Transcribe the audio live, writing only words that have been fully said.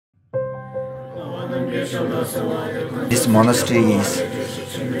This monastery is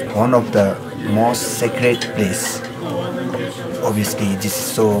one of the most sacred place. Obviously, this is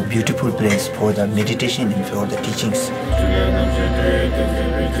so beautiful place for the meditation and for the teachings.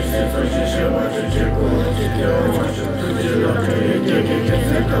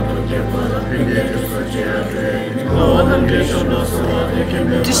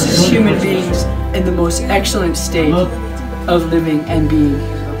 This is human beings in the most excellent state of living and being.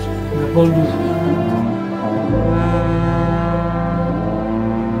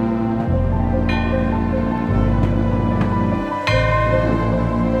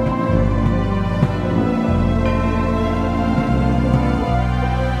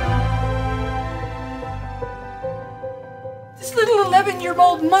 This little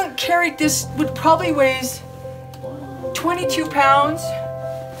 11-year-old monk carried this, which probably weighs 22 pounds,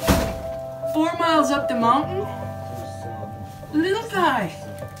 4 miles up the mountain. Little guy.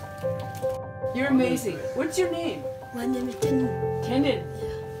 You're amazing. What's your name? My name is Tendon. Tendon.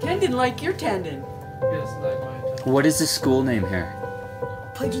 Tendon, like your tendon. Yes, like my tendon. What is the school name here?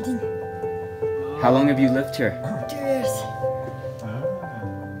 Phajoding. How long have you lived here? 2 years.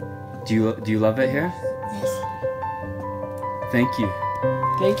 Do you love it here? Yes. Thank you.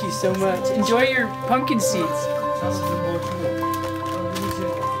 Thank you so much. Enjoy your pumpkin seeds.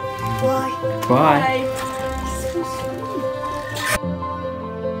 Bye. Bye.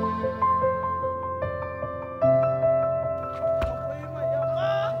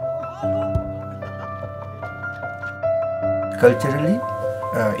 Culturally,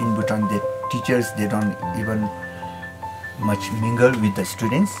 in Bhutan, the teachers, they don't even much mingle with the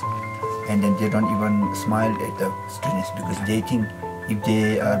students, and then they don't even smile at the students because they think if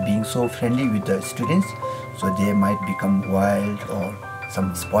they are being so friendly with the students, so they might become wild or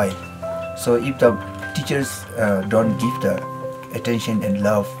some spoiled. So if the teachers don't give the attention and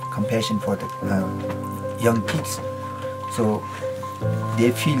love, compassion for the young kids, so they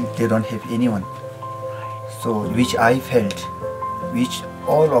feel they don't have anyone. So which I felt, which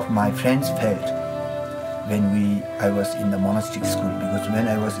all of my friends felt when I was in the monastery school, because when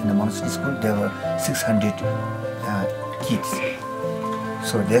I was in the monastery school there were 600 kids.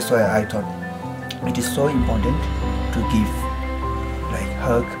 So that's why I thought it is so important to give like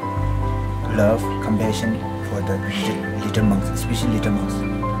hug, love, compassion for the little monks, especially little monks.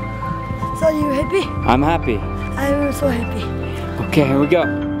 So you happy? I'm happy. I'm so happy. Okay, here we go.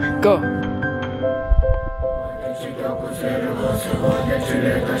 Go.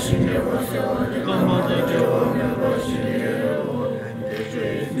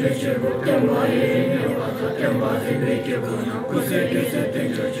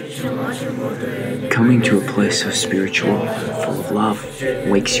 Coming to a place so spiritual, full of love,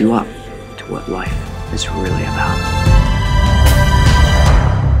 wakes you up to what life is really about.